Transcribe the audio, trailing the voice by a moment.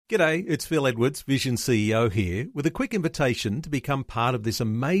G'day, it's Phil Edwards, Vision CEO here, with a quick invitation to become part of this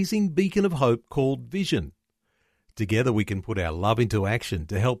amazing beacon of hope called Vision. Together we can put our love into action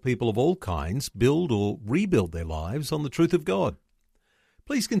to help people of all kinds build or rebuild their lives on the truth of God.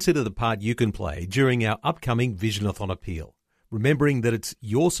 Please consider the part you can play during our upcoming Visionathon appeal, remembering that it's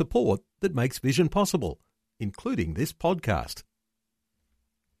your support that makes Vision possible, including this podcast.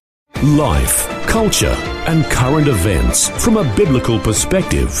 Life, culture and current events from a biblical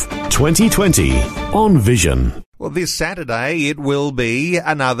perspective. 2020 on Vision. Well, this Saturday it will be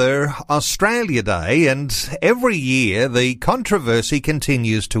another Australia Day, and every year the controversy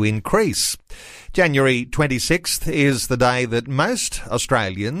continues to increase. January 26th is the day that most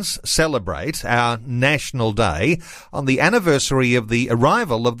Australians celebrate our National Day on the anniversary of the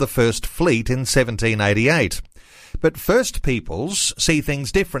arrival of the First Fleet in 1788. But First Peoples see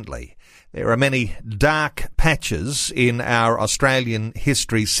things differently. There are many dark patches in our Australian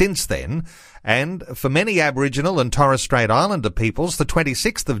history since then, and for many Aboriginal and Torres Strait Islander peoples, the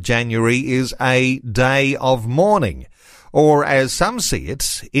 26th of January is a day of mourning, or as some see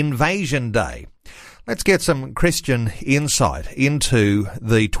it, Invasion Day. Let's get some Christian insight into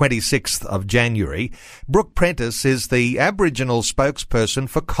the 26th of January. Brooke Prentice is the Aboriginal spokesperson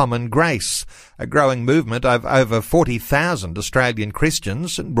for Common Grace, a growing movement of over 40,000 Australian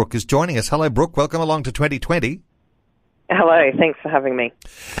Christians. And Brooke is joining us. Hello, Brooke. Welcome along to 2020. Hello. Thanks for having me.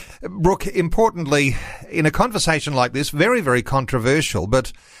 Brooke, importantly, in a conversation like this, very, very controversial,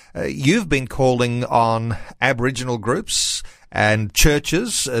 but you've been calling on Aboriginal groups and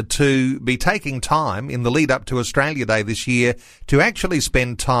churches to be taking time in the lead up to Australia Day this year to actually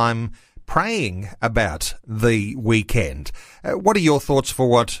spend time praying about the weekend. What are your thoughts for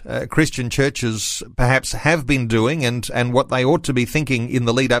what Christian churches perhaps have been doing and what they ought to be thinking in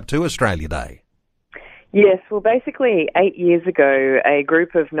the lead up to Australia Day? Yes, well, basically 8 years ago, a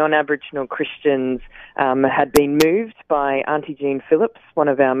group of non-Aboriginal Christians had been moved by Aunty Jean Phillips, one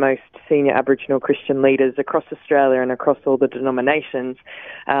of our most senior Aboriginal Christian leaders across Australia and across all the denominations.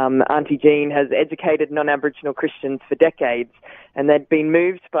 Aunty Jean has educated non-Aboriginal Christians for decades, and they'd been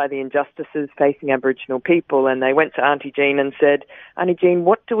moved by the injustices facing Aboriginal people, and they went to Aunty Jean and said, Aunty Jean,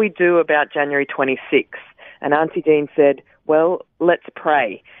 what do we do about January 26th? And Aunty Jean said, well, let's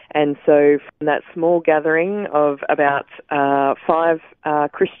pray. And so from that small gathering of about 5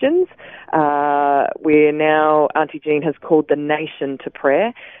 Christians, we're now, Aunty Jean has called the nation to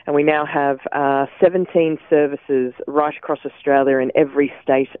prayer, and we now have 17 services right across Australia in every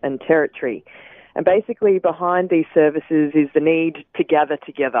state and territory. And basically behind these services is the need to gather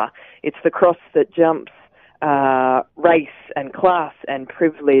together. It's the cross that jumps race and class and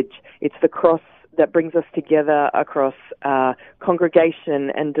privilege. It's the cross that brings us together across congregation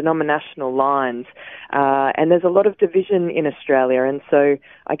and denominational lines. And there's a lot of division in Australia. And so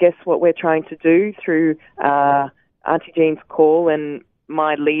I guess what we're trying to do through Aunty Jean's call and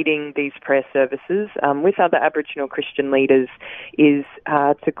my leading these prayer services with other Aboriginal Christian leaders is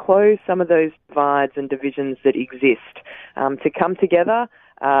to close some of those divides and divisions that exist, to come together,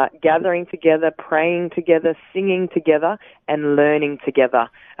 gathering together, praying together, singing together, and learning together.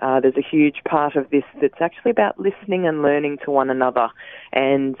 There's a huge part of this that's actually about listening and learning to one another.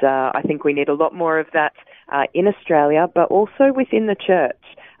 And I think we need a lot more of that in Australia, but also within the church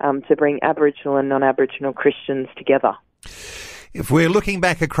to bring Aboriginal and non-Aboriginal Christians together. If we're looking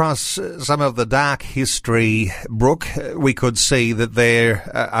back across some of the dark history, Brooke, we could see that there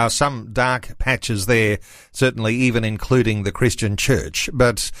are some dark patches there, certainly even including the Christian church.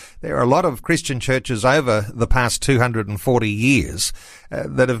 But there are a lot of Christian churches over the past 240 years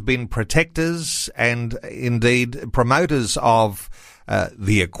that have been protectors and indeed promoters of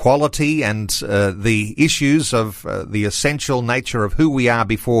the equality and the issues of the essential nature of who we are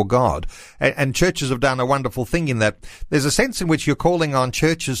before God. And churches have done a wonderful thing in that. There's a sense in which you're calling on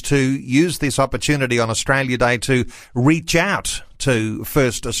churches to use this opportunity on Australia Day to reach out to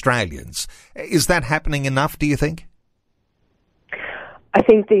First Australians. Is that happening enough, do you think? I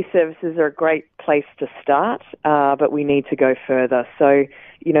think these services are a great place to start, but we need to go further. So,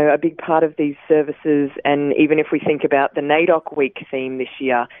 you know, a big part of these services, and even if we think about the NAIDOC Week theme this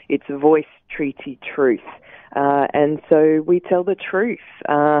year, it's Voice, Treaty, Truth. And so we tell the truth.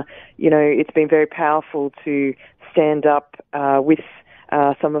 You know, it's been very powerful to stand up with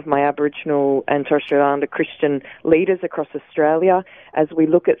some of my Aboriginal and Torres Strait Islander Christian leaders across Australia as we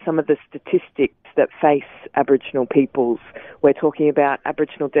look at some of the statistics that face Aboriginal peoples. We're talking about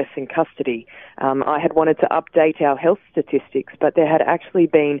Aboriginal deaths in custody. I had wanted to update our health statistics, but there had actually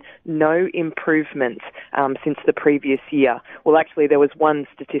been no improvement since the previous year. Well, actually, there was one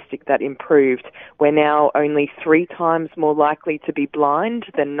statistic that improved. We're now only 3 times more likely to be blind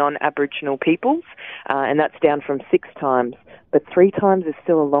than non-Aboriginal peoples, and that's down from 6 times. But 3 times is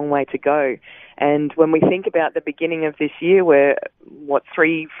still a long way to go. And when we think about the beginning of this year, we're,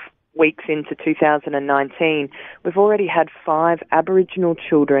 3 weeks into 2019, we've already had 5 Aboriginal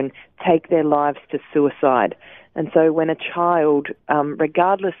children take their lives to suicide. And so when a child,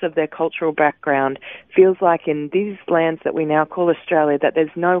 regardless of their cultural background, feels like in these lands that we now call Australia that there's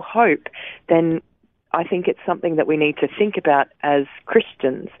no hope, then I think it's something that we need to think about as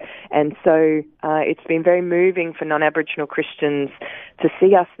Christians. And so it's been very moving for non-Aboriginal Christians to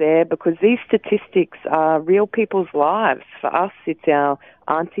see us there, because these statistics are real people's lives. For us, it's our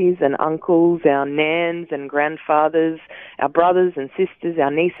aunties and uncles, our nans and grandfathers, our brothers and sisters,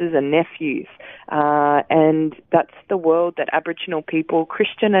 our nieces and nephews. And that's the world that Aboriginal people,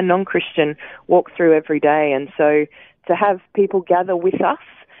 Christian and non-Christian, walk through every day. And so to have people gather with us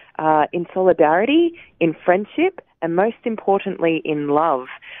in solidarity, in friendship, and most importantly, in love.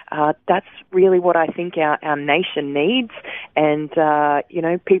 That's really what I think our nation needs. And,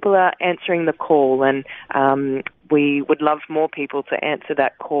 people are answering the call, and we would love more people to answer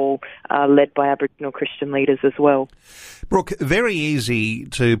that call, led by Aboriginal Christian leaders as well. Brooke, very easy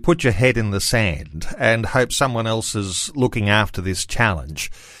to put your head in the sand and hope someone else is looking after this challenge.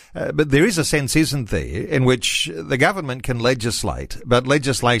 But there is a sense, isn't there, in which the government can legislate, but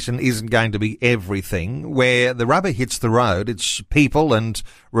legislation isn't going to be everything. Where the rubber hits the road, it's people and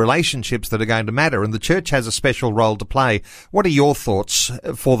relationships that are going to matter, and the church has a special role to play. What are your thoughts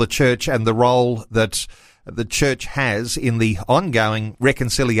for the church and the role that the church has in the ongoing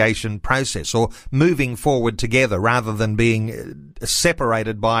reconciliation process, or moving forward together rather than being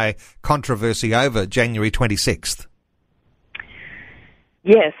separated by controversy over January 26th?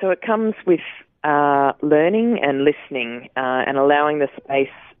 Yeah, so it comes with learning and listening and allowing the space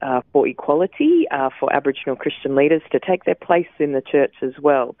for equality for Aboriginal Christian leaders to take their place in the church as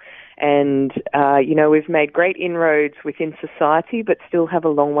well. And, we've made great inroads within society, but still have a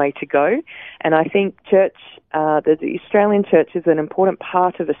long way to go. And I think the Australian church is an important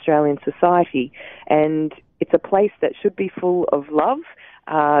part of Australian society, and it's a place that should be full of love,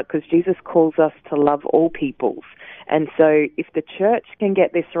 because Jesus calls us to love all peoples. And so if the church can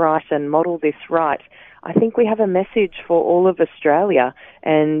get this right and model this right, I think we have a message for all of Australia,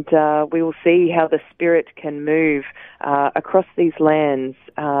 and we will see how the Spirit can move across these lands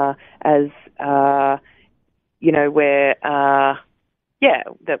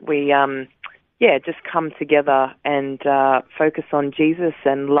just come together and focus on Jesus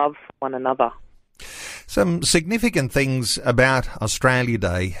and love one another. Some significant things about Australia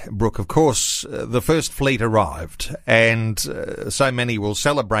Day, Brooke. Of course, the first fleet arrived, and so many will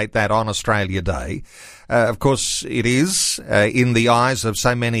celebrate that on Australia Day. Of course, it is, in the eyes of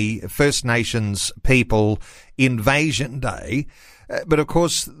so many First Nations people, Invasion Day. But of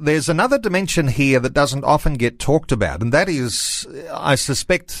course, there's another dimension here that doesn't often get talked about, and that is, I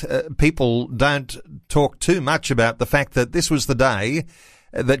suspect people don't talk too much about the fact that this was the day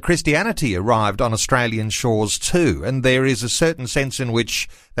that Christianity arrived on Australian shores too, and there is a certain sense in which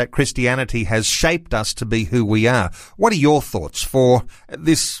that Christianity has shaped us to be who we are. What are your thoughts for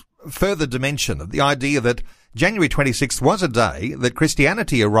this further dimension of the idea that January 26th was a day that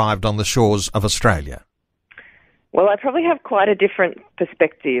Christianity arrived on the shores of Australia? Well, I probably have quite a different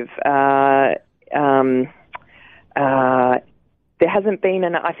perspective. There hasn't been,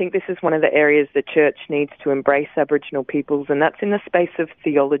 and I think this is one of the areas the church needs to embrace Aboriginal peoples, and that's in the space of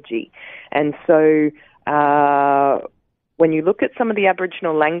theology. And so when you look at some of the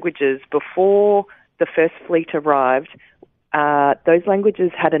Aboriginal languages before the first fleet arrived, those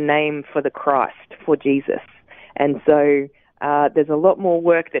languages had a name for the Christ, for Jesus. And so there's a lot more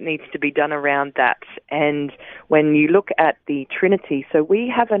work that needs to be done around that. And when you look at the Trinity, so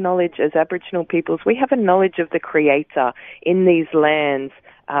we have a knowledge as Aboriginal peoples, we have a knowledge of the Creator in these lands,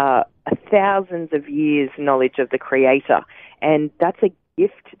 thousands of years knowledge of the Creator. And that's a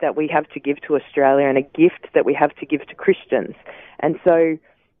gift that we have to give to Australia, and a gift that we have to give to Christians. And so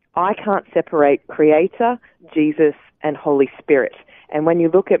I can't separate Creator, Jesus, and Holy Spirit. And when you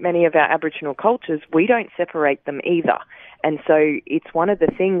look at many of our Aboriginal cultures, we don't separate them either. And so it's one of the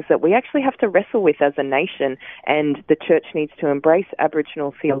things that we actually have to wrestle with as a nation, and the church needs to embrace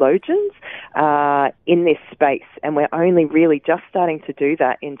Aboriginal theologians in this space. And we're only really just starting to do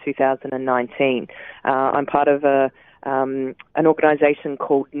that in 2019. I'm part of a an organisation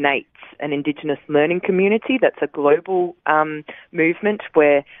called NAITS, an Indigenous Learning Community. That's a global movement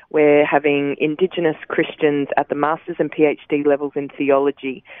where we're having Indigenous Christians at the Masters and PhD levels in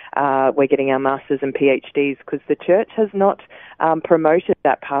theology. We're getting our Masters and PhDs because the church has not promoted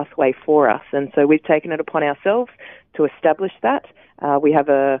that pathway for us. And so we've taken it upon ourselves to establish that. We have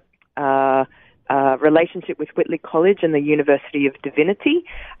a relationship with Whitley College and the University of Divinity,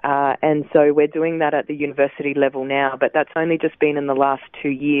 and so we're doing that at the university level now, but that's only just been in the last 2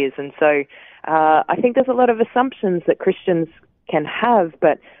 years. And so I think there's a lot of assumptions that Christians can have,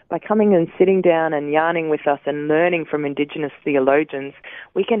 but by coming and sitting down and yarning with us and learning from Indigenous theologians,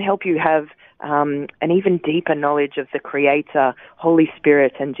 we can help you have an even deeper knowledge of the Creator, Holy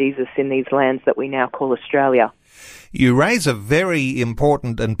Spirit and Jesus in these lands that we now call Australia. You raise a very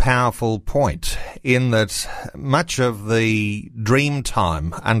important and powerful point in that much of the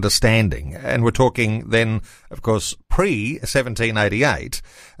Dreamtime understanding, and we're talking then, of course, pre-1788,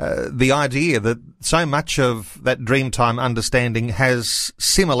 the idea that so much of that Dreamtime understanding has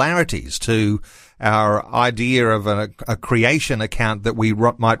similarities to our idea of a creation account that we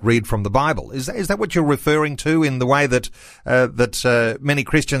might read from the Bible. Is that what you're referring to in the way that many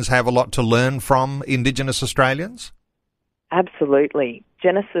Christians have a lot to learn from Indigenous Australians? Absolutely.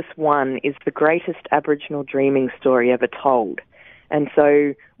 Genesis 1 is the greatest Aboriginal dreaming story ever told. And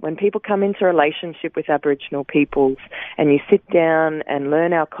so when people come into relationship with Aboriginal peoples and you sit down and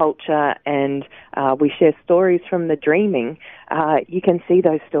learn our culture and we share stories from the dreaming, you can see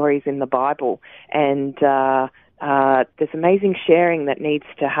those stories in the Bible. And there's amazing sharing that needs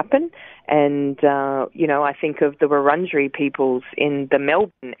to happen. And, I think of the Wurundjeri peoples in the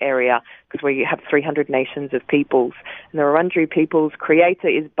Melbourne area, because we have 300 nations of peoples. And the Wurundjeri peoples' creator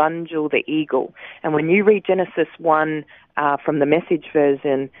is Bunjil the eagle. And when you read Genesis 1 from the Message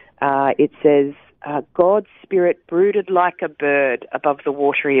version, it says, God's spirit brooded like a bird above the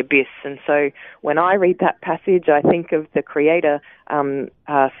watery abyss. And so when I read that passage, I think of the creator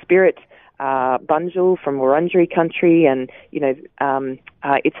spirit, Bunjil from Wurundjeri country, and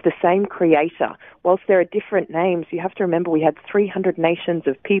it's the same creator. Whilst there are different names, you have to remember we had 300 nations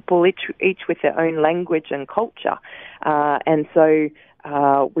of people, each with their own language and culture, and so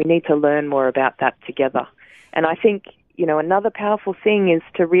we need to learn more about that together. And I think another powerful thing is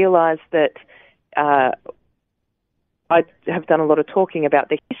to realise that I have done a lot of talking about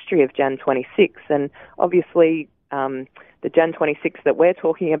the history of Jan 26, and obviously the Jan 26 that we're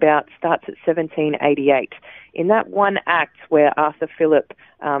talking about starts at 1788. In that one act where Arthur Phillip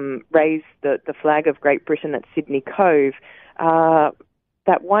raised the flag of Great Britain at Sydney Cove,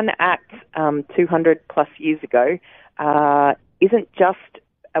 that one act 200 plus years ago isn't just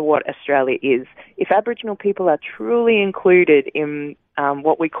what Australia is. If Aboriginal people are truly included in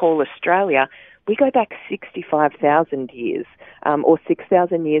what we call Australia, we go back 65,000 years, or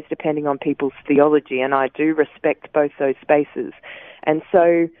 6,000 years, depending on people's theology, and I do respect both those spaces. And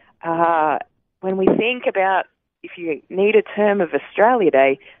so when we think about if you need a term of Australia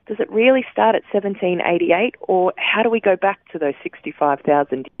Day, does it really start at 1788, or how do we go back to those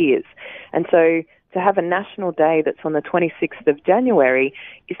 65,000 years? And so to have a national day that's on the 26th of January,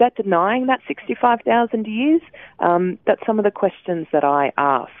 is that denying that 65,000 years? That's some of the questions that I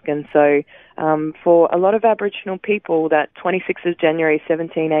ask. And so for a lot of Aboriginal people, that 26th of January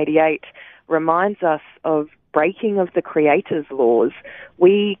 1788 reminds us of breaking of the Creator's laws.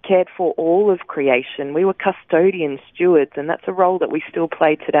 We cared for all of creation. We were custodians, stewards, and that's a role that we still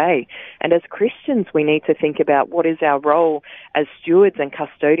play today. And as Christians, we need to think about what is our role as stewards and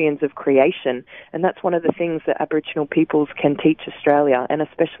custodians of creation. And that's one of the things that Aboriginal peoples can teach Australia, and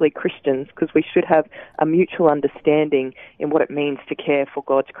especially Christians, because we should have a mutual understanding in what it means to care for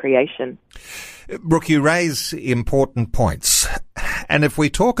God's creation. Brooke, you raise important points. And if we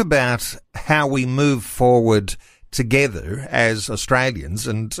talk about how we move forward together as Australians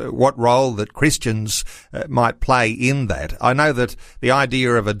and what role that Christians might play in that, I know that the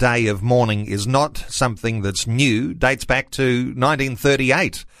idea of a day of mourning is not something that's new, dates back to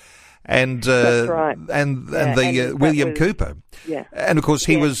 1938. And that's right. and William Cooper. Yeah. And of course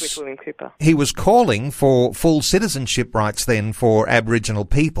with William Cooper. He was calling for full citizenship rights then for Aboriginal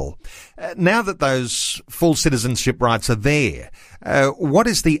people. Now that those full citizenship rights are there, what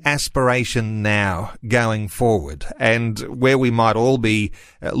is the aspiration now going forward, and where we might all be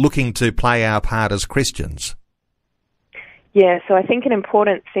looking to play our part as Christians? Yeah, so I think an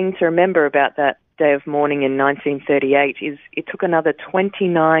important thing to remember about that day of mourning in 1938 is it took another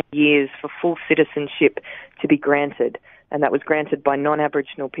 29 years for full citizenship to be granted. and that was granted by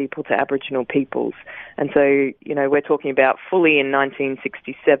non-Aboriginal people to Aboriginal peoples. And so, we're talking about fully in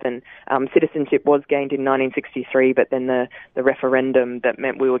 1967. Citizenship was gained in 1963, but then the referendum that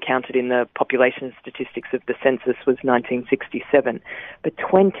meant we were counted in the population statistics of the census was 1967. But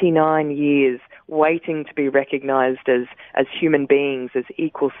 29 years waiting to be recognised as human beings, as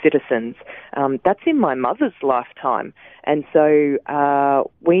equal citizens, that's in my mother's lifetime. And so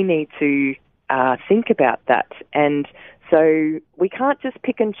we need to think about that. And so we can't just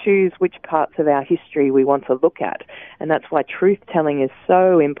pick and choose which parts of our history we want to look at. And that's why truth-telling is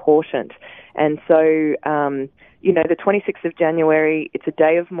so important. And so, the 26th of January, it's a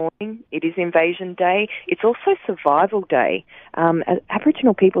day of mourning. It is Invasion Day. It's also Survival Day.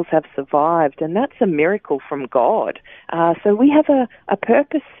 Aboriginal peoples have survived, and that's a miracle from God. So we have a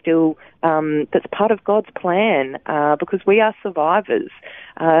purpose still that's part of God's plan because we are survivors.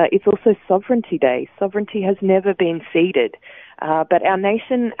 It's also Sovereignty Day. Sovereignty has never been ceded. But our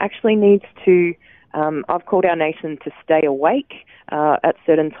nation actually needs to, I've called our nation to stay awake at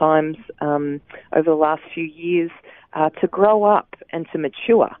certain times over the last few years, to grow up and to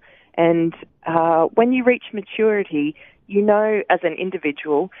mature. And when you reach maturity, as an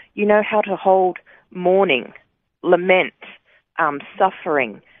individual, how to hold mourning, lament,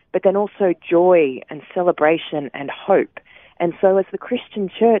 suffering, but then also joy and celebration and hope. And so as the Christian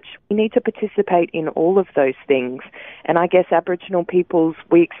church, we need to participate in all of those things. And I guess Aboriginal peoples,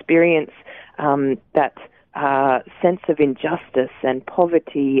 we experience that sense of injustice and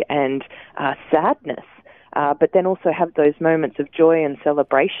poverty and sadness, but then also have those moments of joy and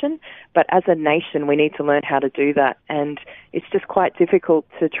celebration. But as a nation, we need to learn how to do that. And it's just quite difficult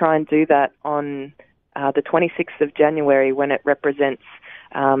to try and do that on the 26th of January when it represents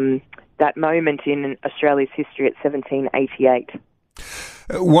that moment in Australia's history at 1788.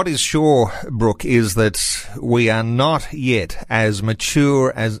 What is sure, Brooke, is that we are not yet as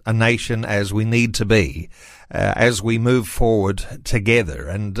mature as a nation as we need to be as we move forward together.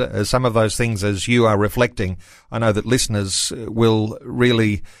 And some of those things, as you are reflecting, I know that listeners will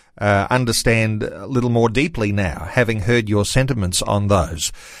really understand a little more deeply now, having heard your sentiments on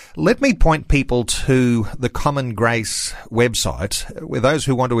those. Let me point people to the Common Grace website, where those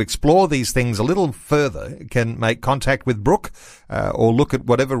who want to explore these things a little further can make contact with Brooke or look at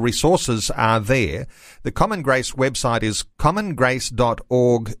whatever resources are there. The Common Grace website is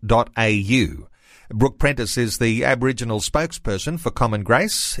commongrace.org.au. Brooke Prentice is the Aboriginal spokesperson for Common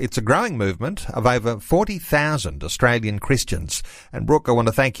Grace. It's a growing movement of over 40,000 Australian Christians. And Brooke, I want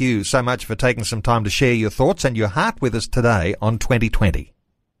to thank you so much for taking some time to share your thoughts and your heart with us today on 2020.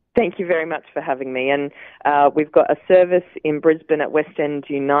 Thank you very much for having me. And we've got a service in Brisbane at West End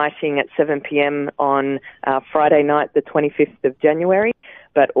Uniting at 7 p.m. on Friday night, the 25th of January.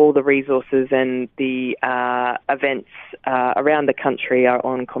 But all the resources and the events around the country are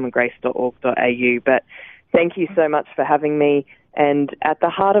on commongrace.org.au. But thank you so much for having me. And at the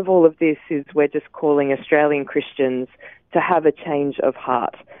heart of all of this is we're just calling Australian Christians to have a change of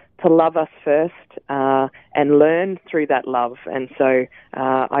heart, to love us first and learn through that love. And so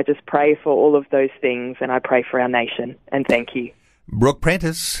I just pray for all of those things, and I pray for our nation. And thank you. Brooke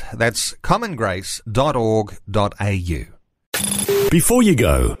Prentice, that's commongrace.org.au. Before you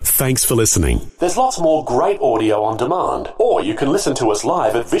go, thanks for listening. There's lots more great audio on demand, or you can listen to us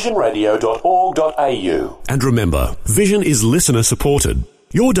live at visionradio.org.au. And remember, Vision is listener supported.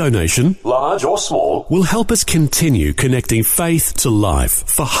 Your donation, large or small, will help us continue connecting faith to life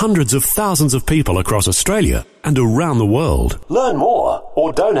for hundreds of thousands of people across Australia and around the world. Learn more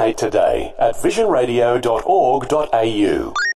or donate today at visionradio.org.au.